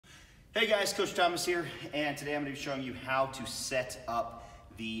Hey guys, Coach Thomas here, and today I'm going to be showing you how to set up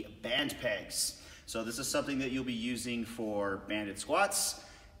the band pegs. So this is something that you'll be using for banded squats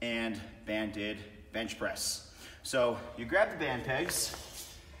and banded bench press. So you grab the band pegs,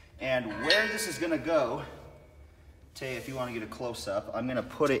 and where this is going to go, Tay, if you want to get a close up, I'm going to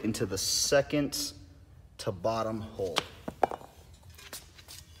put it into the second to bottom hole.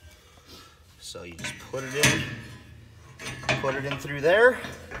 So you just put it in through there.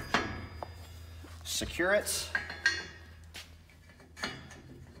 Secure it.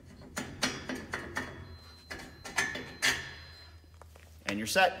 And you're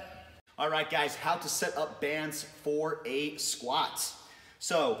set. All right, guys, how to set up bands for a squat.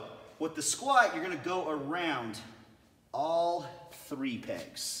 So with the squat, you're gonna go around all 3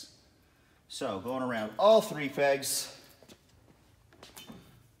 pegs. So going around all 3 pegs,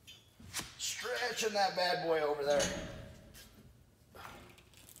 stretching that bad boy over there.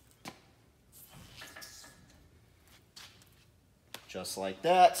 Just like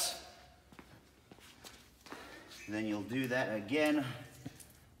that. And then you'll do that again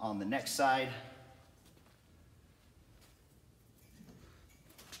on the next side.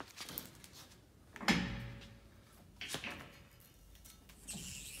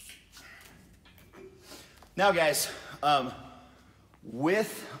 Now guys,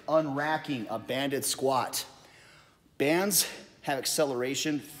 with unracking a banded squat, bands have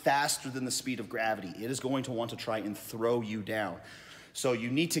acceleration faster than the speed of gravity. It is going to want to try and throw you down. So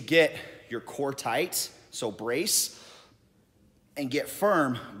you need to get your core tight, so brace, and get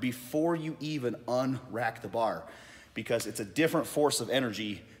firm before you even unrack the bar, because it's a different force of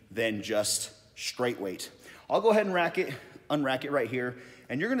energy than just straight weight. I'll go ahead and unrack it right here,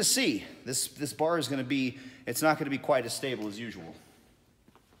 and you're gonna see this bar is gonna be, it's not gonna be quite as stable as usual.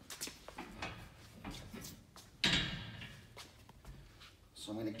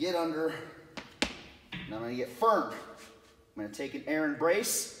 So I'm gonna get under, and I'm gonna get firm. I'm gonna take an Aaron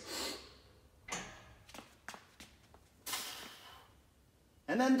brace,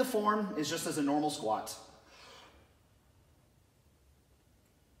 and then the form is just as a normal squat.